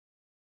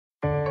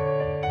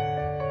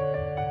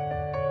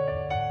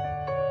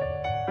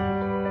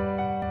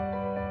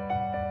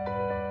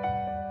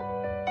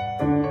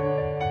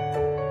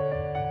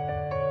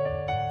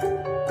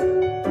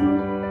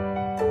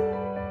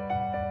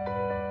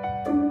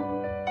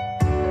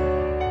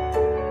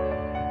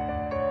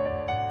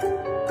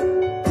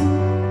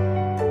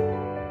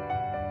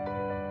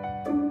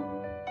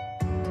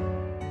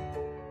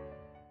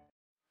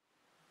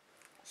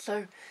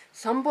So,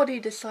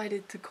 somebody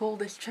decided to call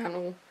this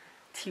channel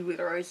Tea with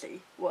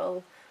Rosie.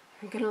 Well,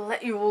 I'm gonna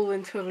let you all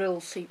into a little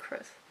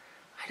secret.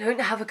 I don't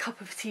have a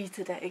cup of tea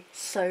today,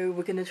 so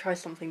we're gonna try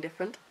something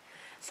different.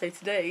 So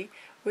today,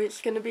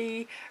 it's gonna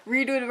be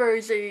Read with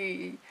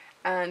Rosie,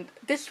 and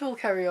this will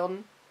carry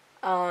on.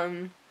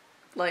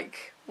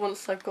 Like,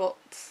 once I've got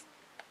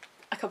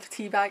a cup of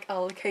tea back,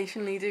 I'll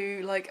occasionally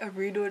do like a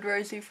Read with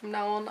Rosie from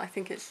now on. I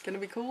think it's gonna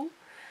be cool.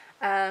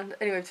 And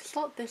anyway, to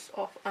start this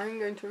off, I'm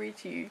going to read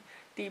to you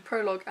the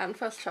prologue and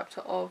first chapter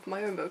of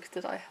my own book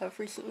that I have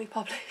recently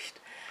published,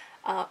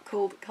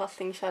 called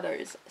Casting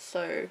Shadows.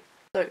 So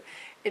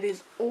it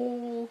is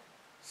all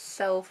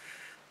self-made.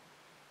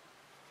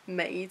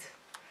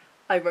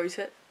 I wrote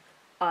it,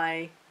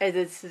 I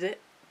edited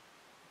it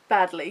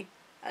badly,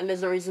 and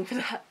there's a reason for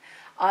that.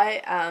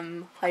 I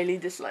am highly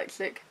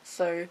dyslexic,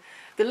 so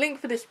the link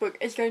for this book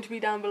is going to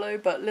be down below,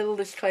 but little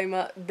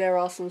disclaimer, there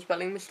are some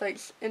spelling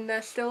mistakes in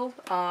there still.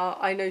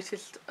 I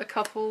noticed a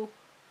couple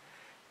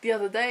the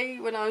other day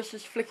when I was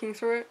just flicking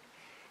through it,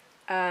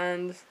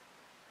 and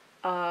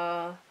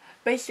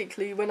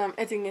basically when I'm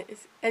editing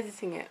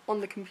it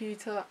on the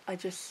computer, I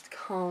just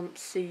can't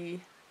see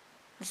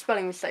the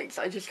spelling mistakes.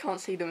 I just can't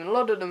see them, and a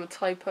lot of them are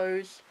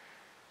typos,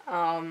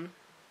 and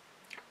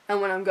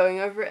when I'm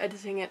going over it,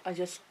 editing it, I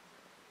just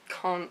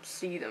can't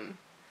see them.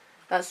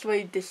 That's the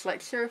way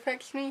dyslexia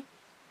affects me.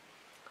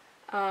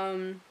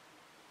 Like,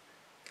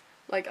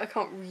 I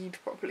can't read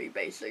properly,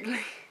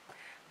 basically.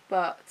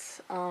 But,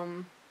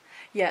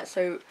 yeah,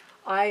 so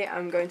I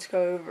am going to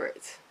go over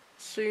it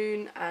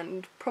soon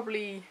and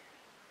probably,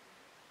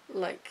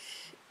 like,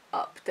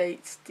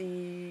 update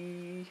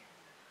the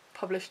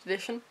published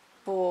edition.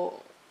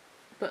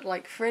 But,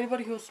 like, for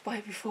anybody who wants to buy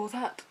it before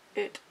that,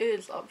 it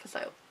is up for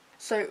sale.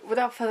 So,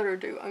 without further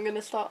ado, I'm going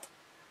to start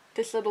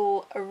this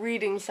little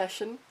reading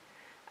session.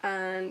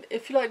 And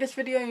if you like this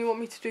video and you want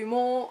me to do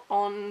more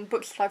on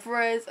books that I've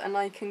read, and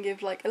I can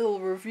give like a little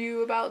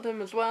review about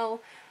them as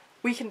well,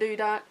 we can do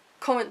that.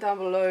 Comment down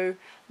below,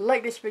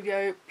 like this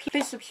video,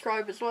 please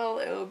subscribe as well,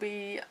 it will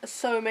be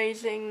so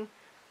amazing.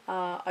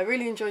 I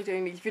really enjoy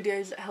doing these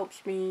videos, it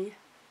helps me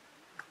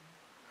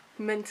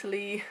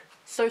mentally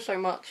so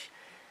much.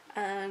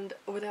 And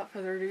without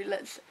further ado,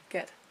 let's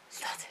get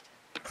started.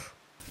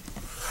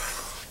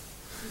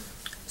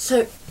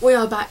 So we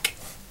are back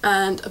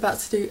and about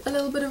to do a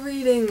little bit of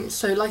reading.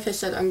 So like I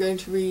said, I'm going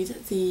to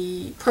read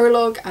the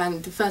prologue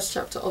and the first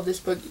chapter of this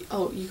book.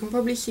 Oh, you can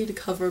probably see the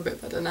cover a bit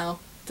better now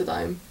that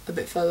I'm a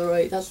bit further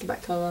away. That's the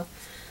back cover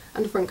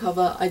and the front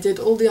cover. I did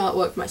all the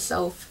artwork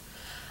myself.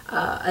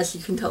 As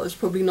you can tell, it's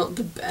probably not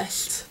the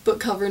best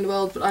book cover in the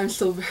world, but I'm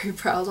still very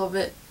proud of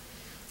it.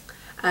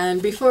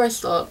 And before I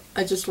start,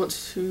 I just want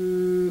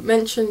to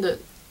mention that,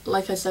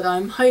 like I said,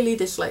 I'm highly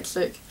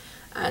dyslexic,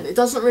 and it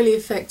doesn't really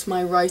affect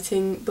my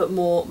writing, but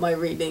more my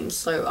reading,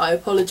 so I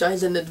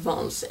apologise in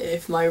advance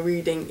if my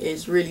reading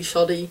is really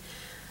shoddy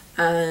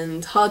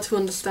and hard to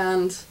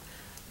understand,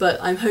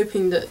 but I'm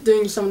hoping that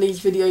doing some of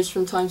these videos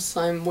from time to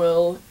time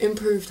will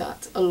improve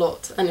that a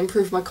lot, and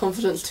improve my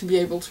confidence to be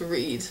able to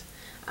read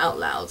out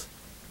loud.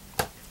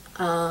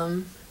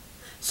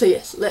 So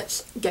yes,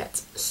 let's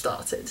get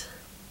started.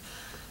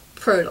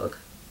 Prologue.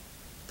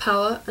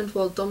 Power and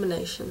world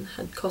domination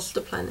had cost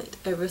the planet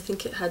everything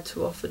it had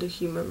to offer the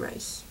human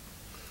race.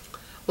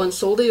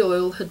 Once all the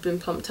oil had been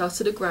pumped out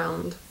of the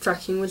ground,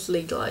 fracking was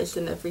legalized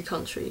in every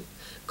country,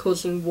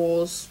 causing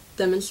wars,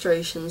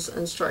 demonstrations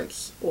and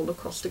strikes all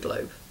across the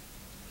globe.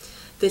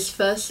 This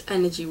first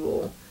energy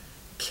war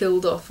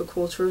killed off a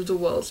quarter of the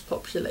world's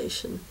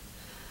population,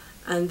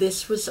 and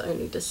this was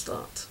only the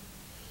start.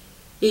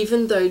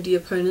 Even though the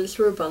opponents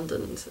were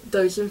abundant,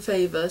 those in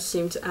favour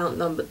seemed to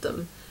outnumber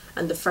them,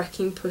 and the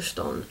fracking pushed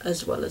on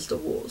as well as the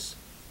wars.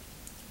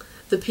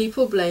 The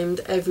people blamed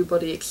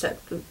everybody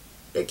except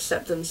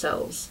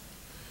themselves.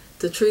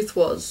 The truth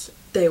was,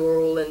 they were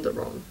all in the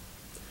wrong.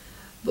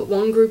 But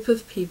one group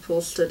of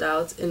people stood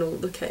out in all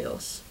the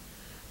chaos.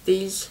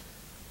 Those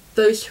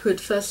who had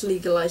first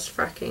legalised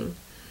fracking,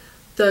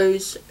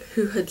 those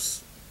who had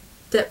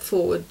stepped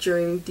forward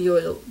during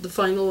the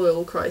final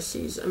oil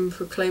crises and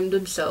proclaimed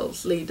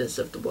themselves leaders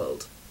of the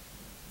world.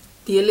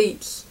 The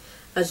elites,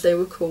 as they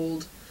were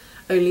called,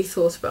 only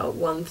thought about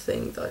one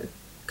thing though: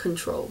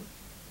 control.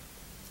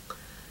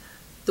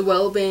 The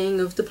well-being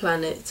of the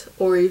planet,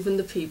 or even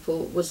the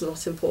people, was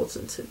not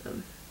important to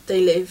them.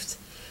 They lived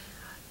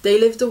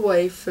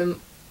away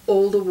from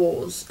all the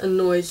wars and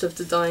noise of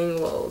the dying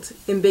world,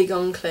 in big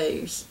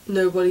enclaves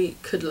nobody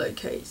could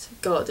locate,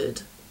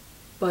 guarded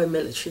by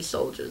military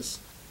soldiers.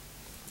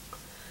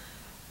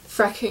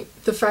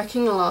 The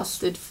fracking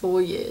lasted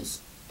 4 years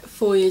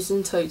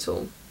in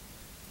total,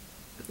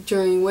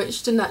 during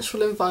which the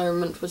natural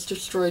environment was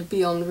destroyed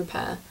beyond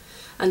repair,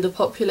 and the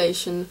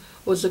population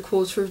was a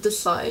quarter of the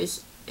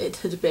size it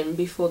had been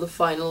before the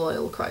final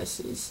oil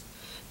crises,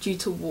 due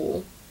to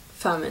war,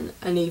 famine,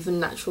 and even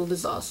natural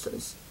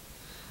disasters.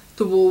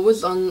 The world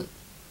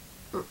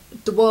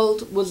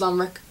was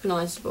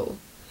unrecognisable.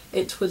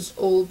 It was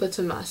all but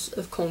a mass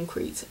of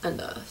concrete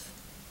and earth.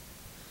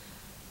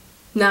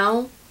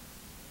 Now,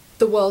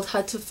 The world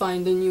had to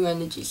find a new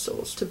energy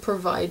source to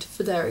provide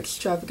for their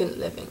extravagant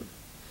living,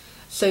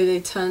 so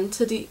they turned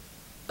to the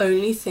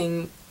only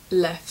thing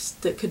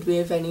left that could be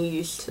of any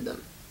use to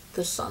them,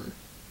 the sun.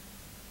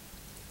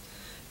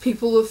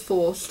 People were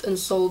forced and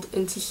sold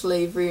into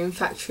slavery in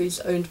factories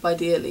owned by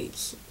the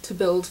elites to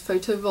build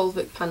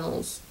photovoltaic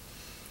panels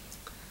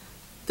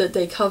that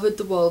they covered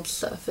the world's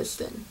surface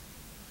in.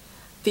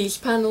 These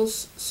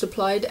panels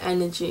supplied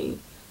energy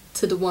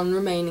to the one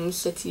remaining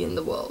city in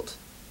the world,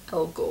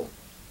 El Gore.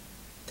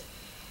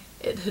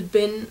 It had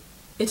been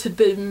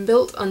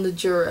built under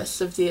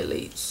duress of the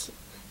elites.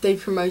 They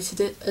promoted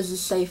it as a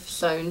safe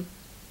zone,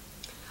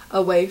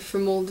 away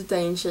from all the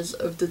dangers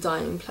of the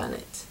dying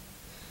planet.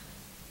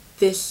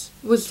 This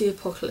was the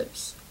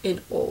apocalypse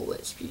in all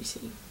its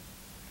beauty.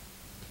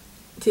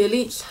 The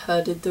elites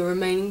herded the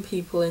remaining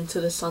people into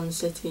the Sun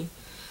City,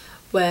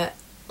 where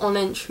on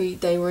entry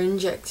they were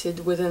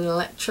injected with an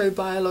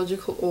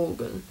electrobiological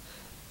organ.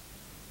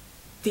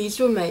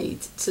 These were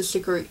made to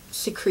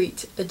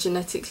secrete a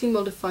genetically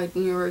modified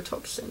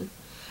neurotoxin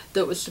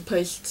that was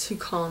supposed to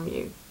calm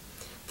you.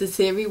 The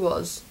theory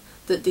was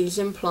that these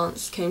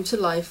implants came to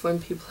life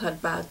when people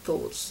had bad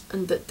thoughts,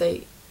 and that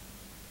they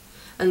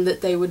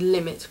would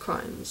limit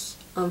crimes.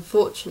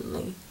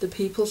 Unfortunately, the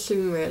people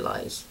soon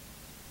realised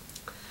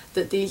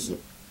that these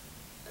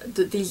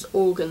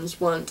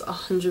organs weren't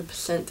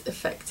 100%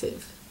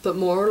 effective, but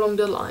more along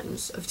the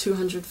lines of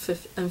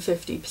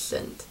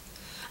 250%,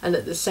 and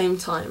at the same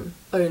time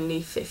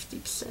only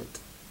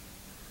 50%.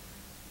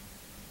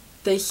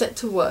 They set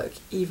to work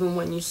even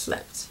when you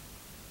slept.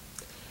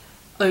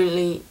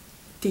 Only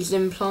these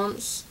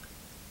implants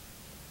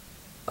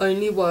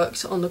only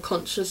worked on the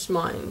conscious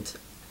mind,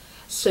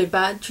 so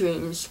bad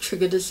dreams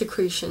triggered a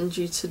secretion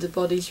due to the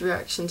body's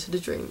reaction to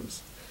the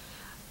dreams.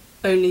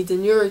 Only the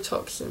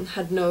neurotoxin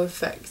had no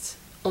effect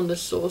on the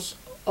source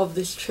of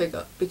this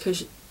trigger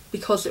because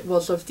it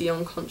was of the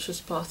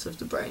unconscious part of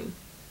the brain.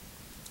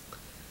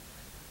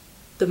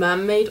 The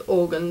man-made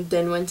organ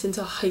then went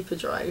into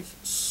hyperdrive,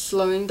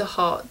 slowing the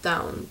heart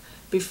down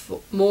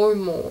more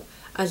and more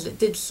as it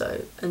did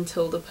so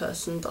until the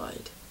person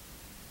died.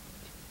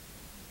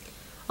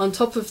 On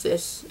top of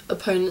this,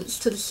 opponents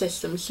to the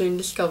system soon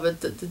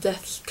discovered that the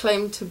deaths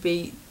claimed to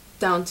be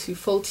down to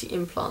faulty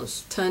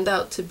implants turned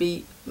out to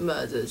be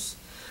murders.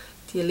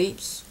 The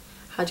elites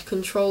had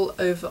control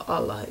over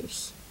our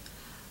lives.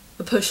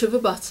 A push of a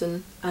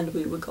button and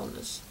we were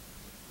goners.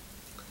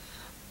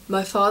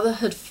 My father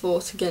had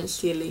fought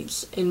against the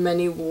elites in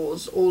many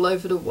wars all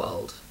over the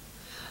world.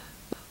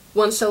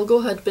 Once El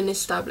Gore had been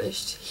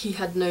established, he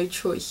had no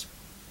choice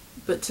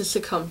but to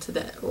succumb to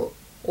their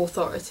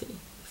authority,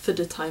 for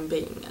the time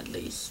being at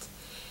least.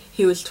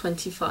 He was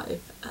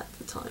 25 at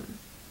the time.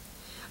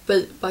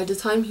 But by the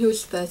time he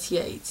was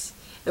 38,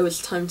 it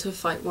was time to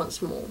fight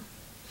once more.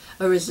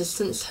 A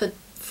resistance had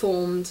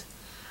formed,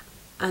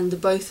 and the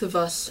both of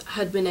us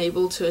had been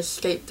able to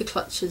escape the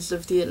clutches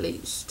of the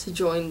elites to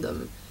join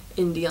them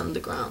in the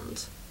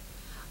underground.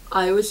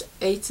 I was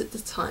 8 at the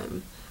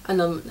time,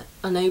 and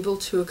unable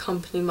to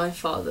accompany my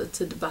father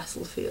to the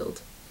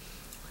battlefield.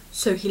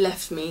 So he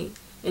left me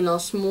in our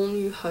small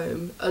new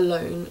home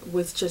alone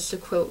with just a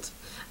quilt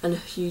and a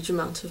huge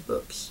amount of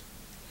books.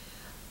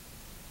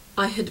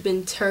 I had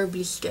been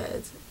terribly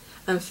scared,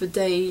 and for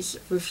days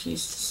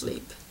refused to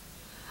sleep.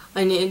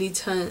 It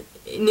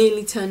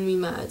nearly turned me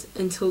mad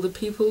until the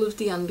people of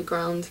the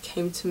underground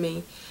came to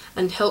me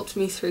and helped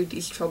me through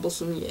these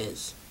troublesome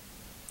years.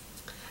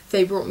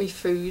 They brought me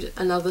food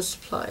and other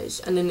supplies,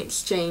 and in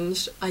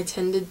exchange I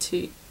tended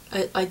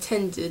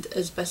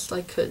as best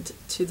I could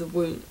to the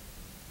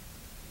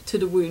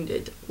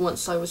wounded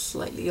once I was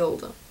slightly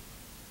older.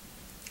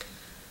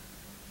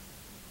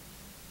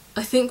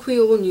 I think we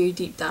all knew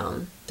deep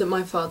down that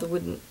my father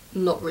would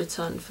not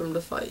return from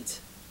the fight,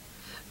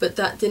 but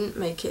that didn't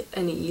make it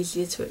any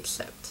easier to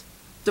accept.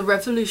 The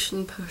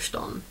revolution pushed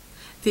on.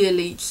 The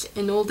elites,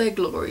 in all their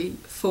glory,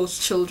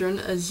 forced children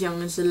as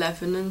young as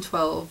 11 and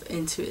 12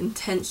 into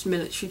intense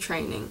military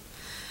training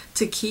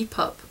to keep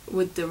up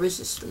with the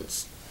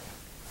resistance.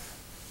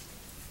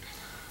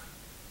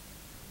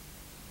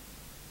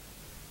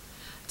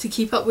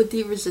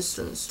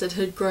 That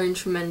had grown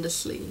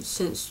tremendously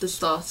since the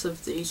start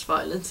of these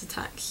violent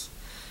attacks.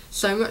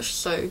 So much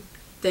so,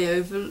 they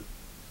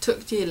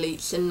overtook the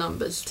elites in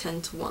numbers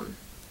 10 to 1.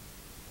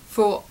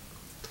 For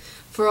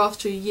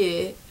after a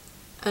year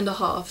and a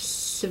half,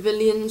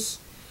 civilians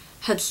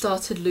had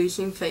started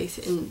losing faith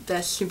in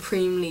their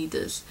supreme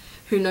leaders,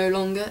 who no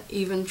longer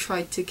even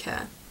tried to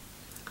care.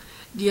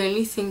 The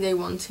only thing they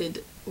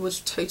wanted was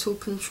total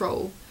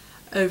control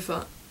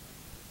over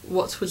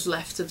what was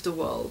left of the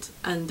world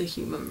and the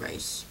human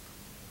race.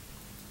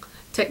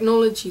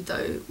 Technology,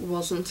 though,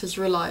 wasn't as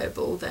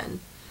reliable then,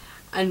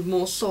 and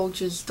more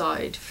soldiers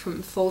died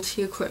from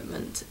faulty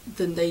equipment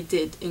than they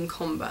did in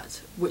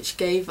combat, which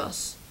gave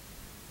us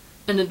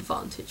an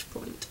advantage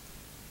point.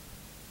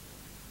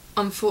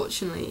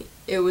 Unfortunately,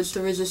 it was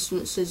the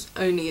resistance's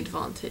only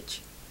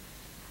advantage.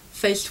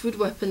 Faced with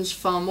weapons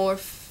far more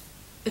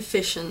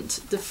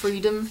efficient, the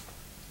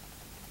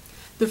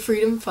The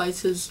freedom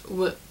fighters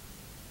were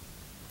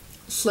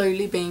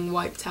slowly being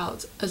wiped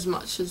out as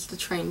much as the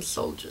trained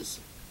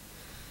soldiers.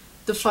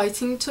 The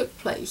fighting took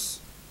place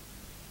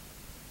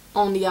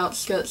on the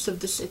outskirts of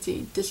the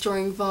city,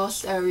 destroying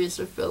vast areas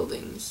of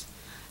buildings.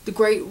 The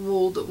great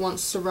wall that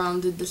once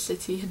surrounded the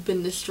city had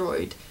been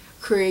destroyed,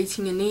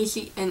 creating an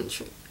easy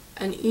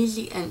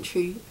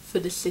entry for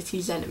the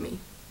city's enemy.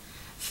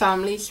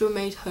 Families were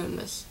made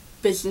homeless,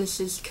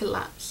 businesses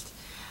collapsed,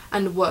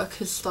 and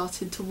workers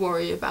started to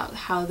worry about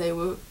how they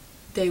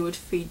would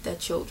feed their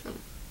children.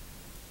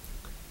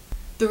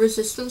 The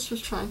resistance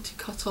was trying to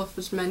cut off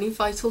as many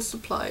vital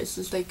supplies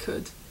as they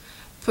could,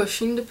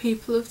 pushing the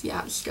people of the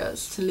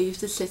outskirts to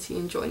leave the city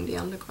and join the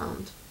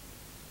underground.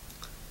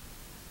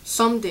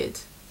 Some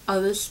did,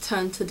 others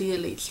turned to the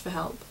elites for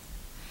help.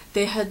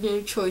 They had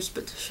no choice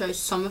but to show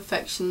some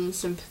affection and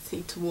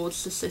sympathy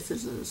towards the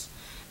citizens,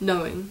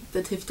 knowing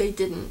that if they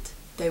didn't,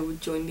 they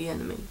would join the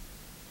enemy.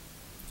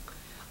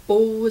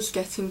 All was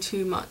getting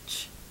too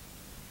much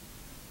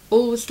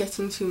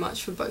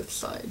for both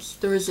sides.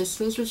 The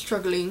resistance was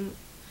struggling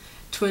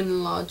to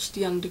enlarge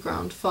the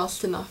underground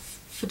fast enough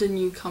for the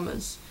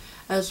newcomers,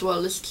 as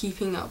well as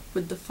keeping up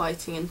with the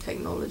fighting and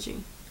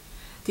technology.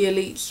 The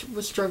elites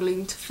were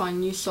struggling to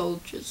find new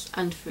soldiers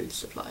and food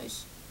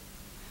supplies.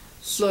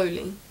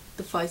 Slowly,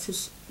 the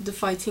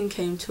fighting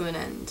came to an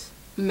end.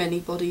 Many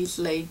bodies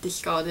lay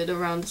discarded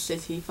around the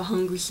city for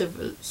hungry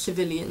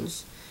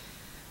civilians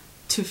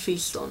to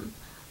feast on.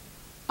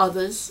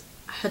 Others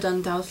had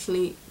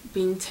undoubtedly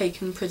been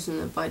taken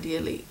prisoner by the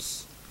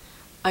elites.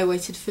 I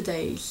waited for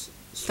days,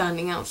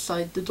 standing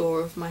outside the door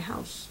of my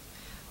house,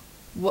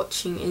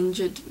 watching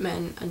injured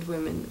men and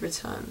women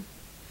return.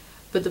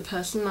 But the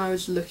person I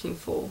was looking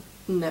for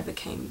never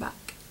came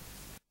back.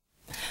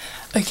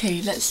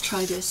 Okay, let's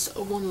try this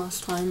one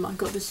last time. I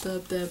got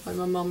disturbed there by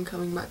my mum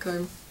coming back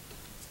home.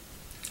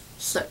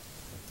 So,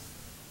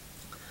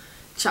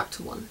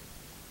 Chapter 1.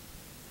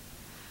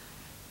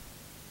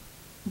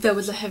 There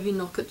was a heavy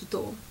knock at the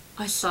door.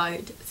 I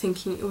sighed,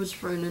 thinking it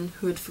was Ronan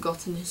who had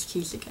forgotten his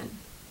keys again.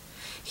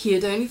 He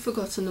had only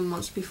forgotten them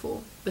once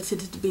before, but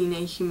it had been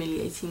a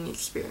humiliating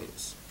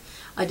experience.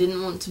 I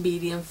didn't want to be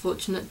the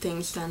unfortunate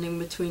thing standing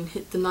between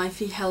the knife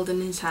he held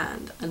in his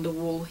hand and the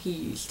wall he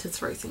used to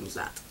throw things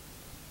at.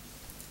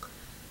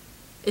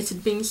 It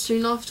had been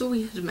soon after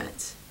we had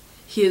met.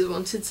 He had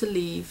wanted to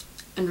leave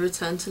and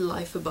return to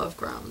life above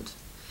ground,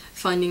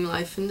 finding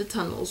life in the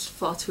tunnels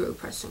far too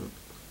oppressing.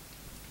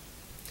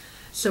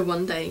 So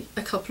one day,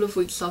 a couple of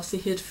weeks after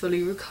he had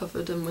fully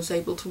recovered and was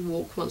able to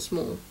walk once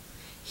more,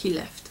 he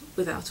left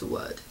without a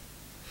word.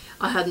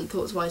 I hadn't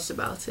thought twice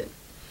about it.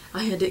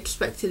 I had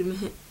expected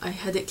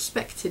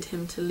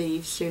him to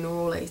leave sooner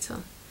or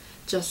later,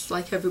 just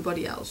like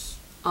everybody else.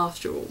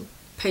 After all,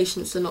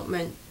 patients are not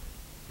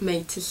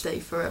made to stay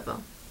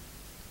forever.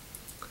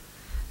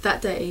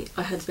 That day,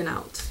 I had been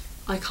out.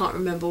 I can't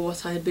remember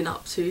what I had been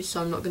up to, so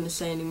I'm not going to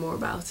say any more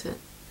about it.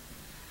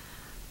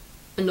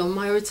 And on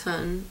my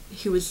return,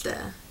 he was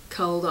there,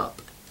 curled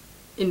up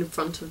in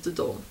front of the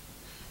door,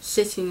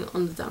 sitting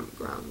on the damp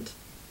ground.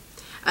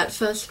 At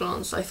first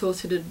glance, I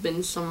thought it had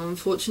been some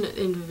unfortunate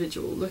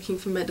individual looking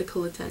for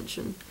medical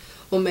attention,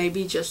 or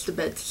maybe just a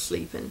bed to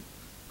sleep in.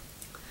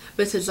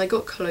 But as I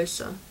got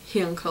closer, he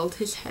uncurled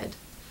his head,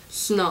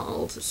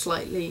 snarled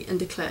slightly, and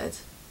declared,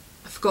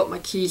 "I forgot my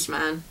keys,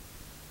 man."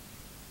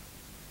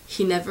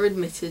 He never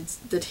admitted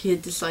that he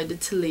had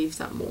decided to leave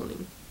that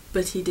morning,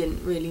 but he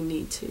didn't really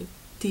need to.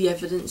 The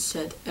evidence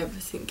said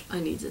everything I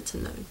needed to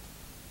know.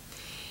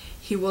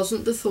 He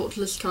wasn't the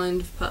thoughtless kind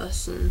of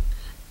person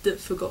that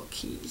forgot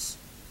keys.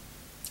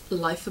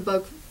 Life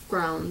above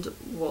ground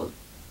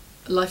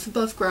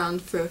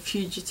for a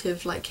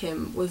fugitive like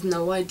him with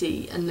no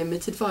ID and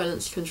limited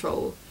violence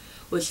control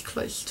was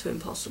close to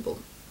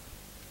impossible.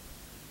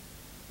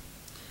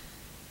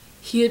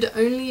 He had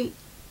only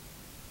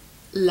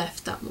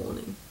left that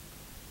morning.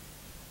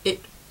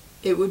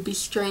 It would be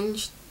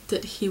strange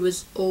that he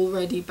was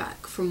already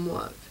back from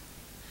work,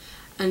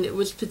 and it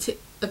was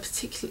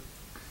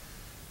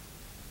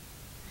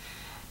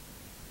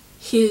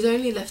He had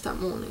only left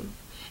that morning.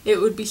 It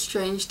would be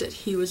strange that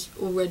he was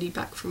already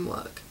back from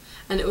work,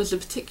 and it was a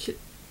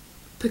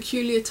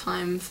peculiar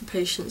time for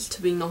patients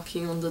to be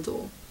knocking on the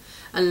door,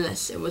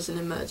 unless it was an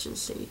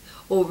emergency,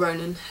 or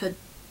Ronan had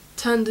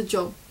turned the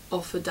job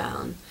offer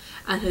down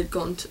and had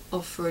gone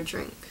off for a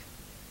drink.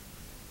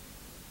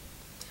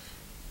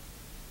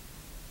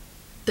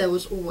 There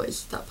was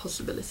always that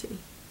possibility.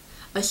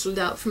 I slid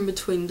out from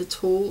between the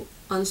tall,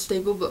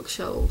 unstable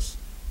bookshelves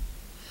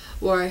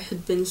where I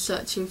had been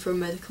searching for a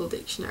medical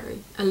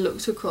dictionary, and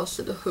looked across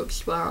at the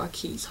hooks where our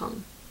keys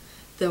hung.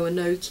 There were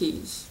no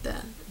keys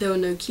there. There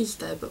were no keys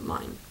there but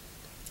mine.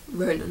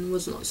 Ronan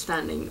was not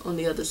standing on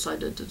the other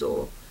side of the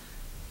door.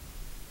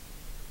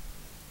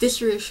 This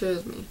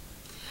reassured me,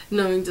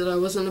 knowing that I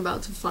wasn't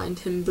about to find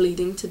him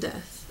bleeding to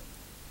death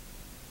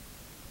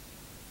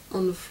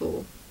on the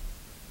floor.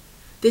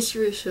 This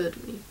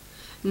reassured me,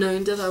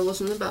 knowing that I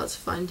wasn't about to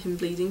find him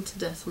bleeding to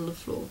death on the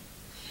floor.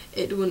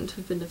 It wouldn't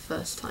have been the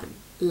first time,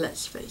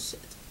 let's face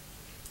it.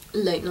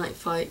 late night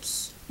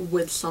fights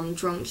with some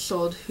drunk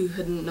sod who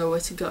had nowhere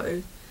to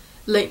go,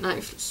 late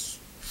night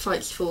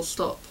fights full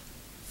stop,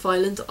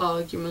 violent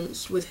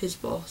arguments with his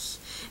boss.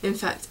 In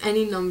fact,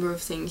 any number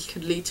of things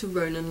could lead to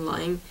Ronan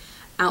lying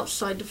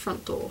outside the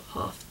front door,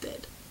 half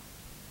dead.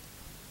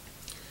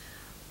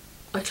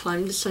 I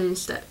climbed the stone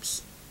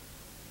steps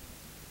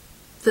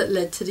that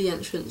led to the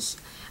entrance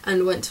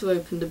and went to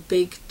open the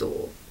big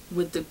door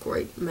with the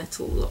great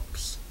metal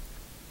locks.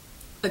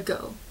 A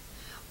girl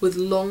with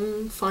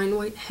long, fine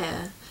white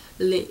hair,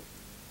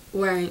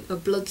 wearing a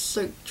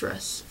blood-soaked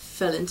dress,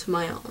 fell into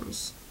my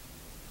arms,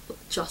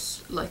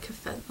 just like a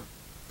feather.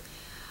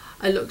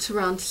 I looked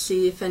around to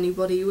see if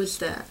anybody was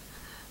there,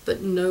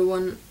 but no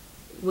one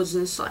was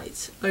in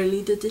sight.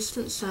 Only the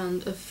distant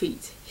sound of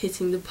feet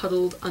hitting the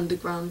puddled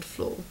underground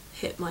floor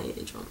hit my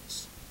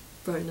eardrums.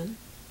 Ronan.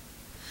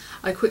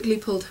 I quickly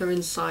pulled her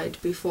inside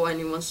before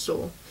anyone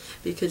saw,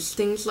 because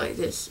things like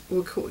this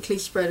were quickly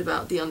spread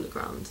about the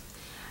underground,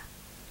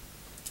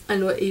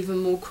 and were even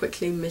more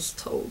quickly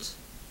mistold.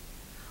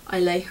 I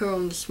lay her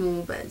on the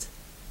small bed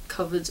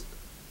covered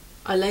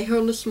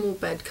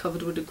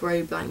with a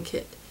grey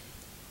blanket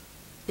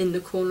in the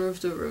corner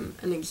of the room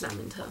and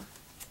examined her.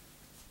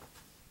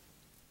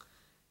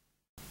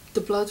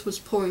 The blood was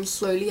pouring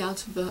slowly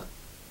out of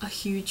a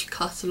huge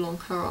cut along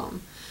her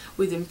arm,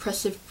 with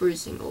impressive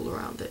bruising all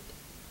around it.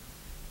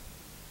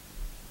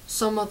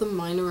 Some other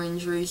minor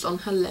injuries on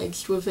her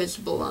legs were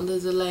visible under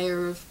a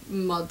layer of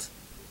mud,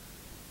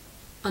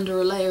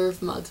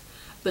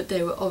 but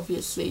they were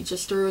obviously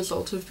just a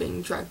result of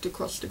being dragged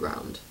across the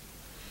ground.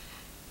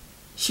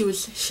 She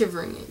was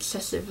shivering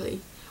excessively,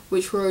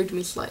 which worried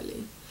me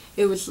slightly.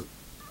 It was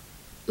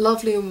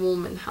lovely and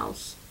warm in the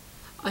house.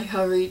 I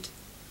hurried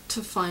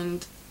to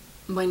find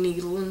my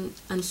needle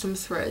and some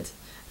thread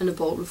and a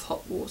bowl of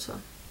hot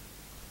water.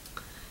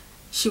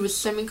 She was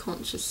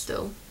semi-conscious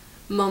still,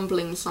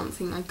 mumbling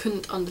something I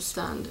couldn't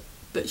understand,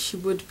 but she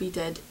would be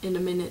dead in a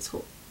minute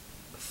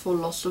for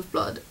loss of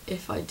blood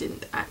if I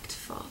didn't act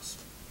fast.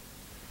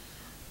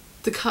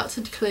 The cut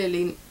had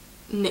clearly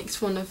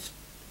nicked one of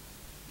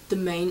the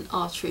main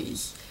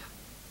arteries,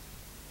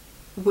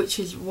 which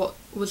is what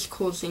was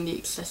causing the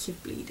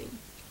excessive bleeding.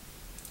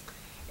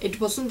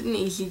 It wasn't an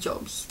easy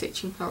job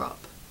stitching her up.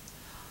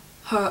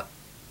 Her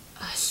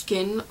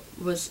skin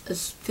was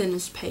as thin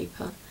as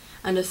paper,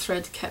 and a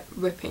thread kept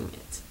ripping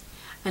it,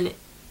 and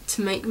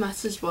to make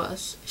matters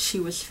worse, she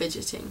was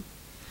fidgeting.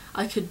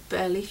 I could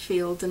barely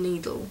feel the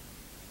needle.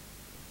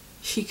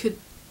 She could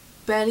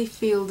barely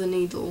feel the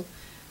needle,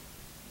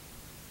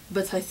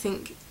 but I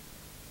think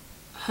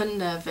her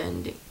nerve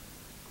ending.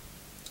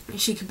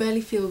 She could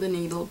barely feel the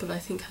needle, but I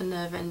think her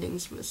nerve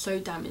endings were so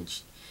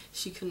damaged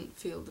she couldn't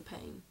feel the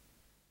pain.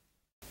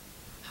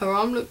 Her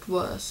arm looked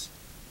worse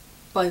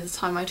by the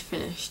time I'd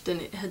finished than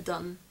it had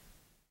done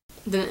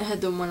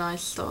when I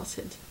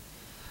started,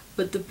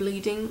 but the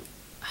bleeding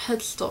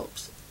had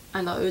stopped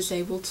and I was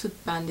able to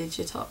bandage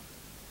it up.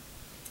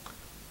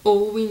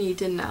 All we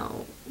needed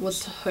now was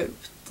to hope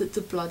that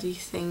the bloody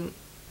thing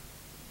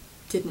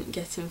didn't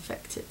get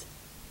infected.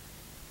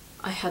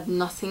 I had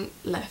nothing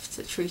left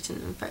to treat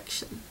an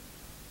infection.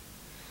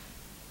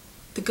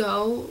 The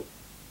girl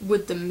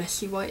with the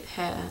messy white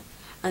hair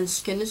and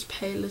skin as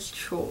pale as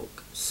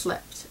chalk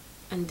slept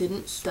and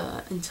didn't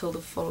stir until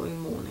the following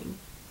morning.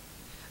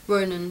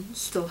 Ronan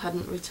still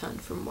hadn't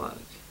returned from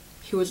work.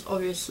 He was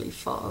obviously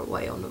far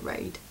away on a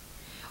raid,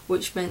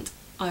 which meant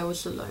I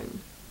was alone.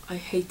 I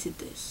hated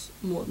this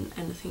more than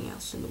anything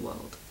else in the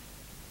world.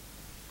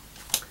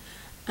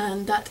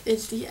 And that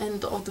is the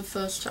end of the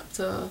first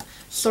chapter.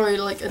 Sorry,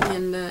 at the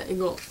end there it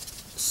got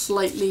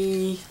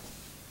slightly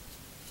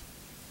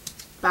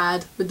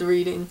bad with the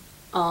reading.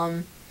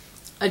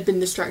 I'd been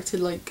distracted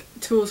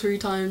 2 or 3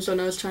 times when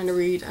I was trying to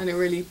read, and it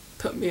really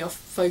put me off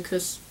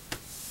focus.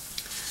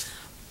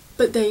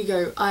 But there you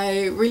go.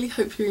 I really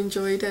hope you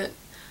enjoyed it.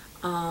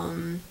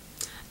 The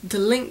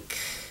link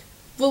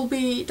will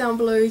be down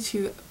below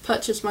to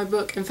purchase my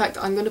book. In fact,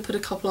 I'm going to put a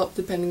couple up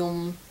depending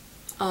on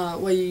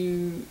where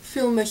you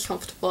feel most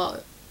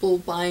comfortable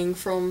buying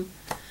from.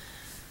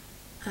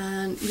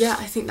 And yeah,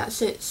 I think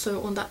that's it.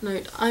 So on that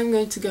note, I'm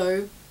going to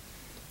go,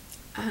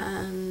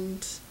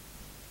 and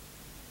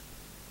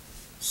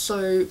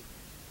so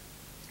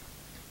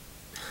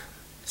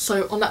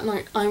on that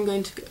note, I'm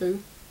going to go.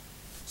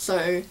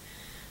 So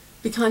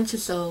be kind to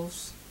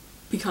yourselves,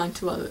 be kind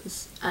to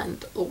others,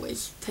 and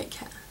always take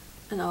care.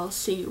 And I'll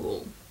see you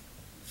all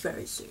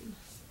very soon.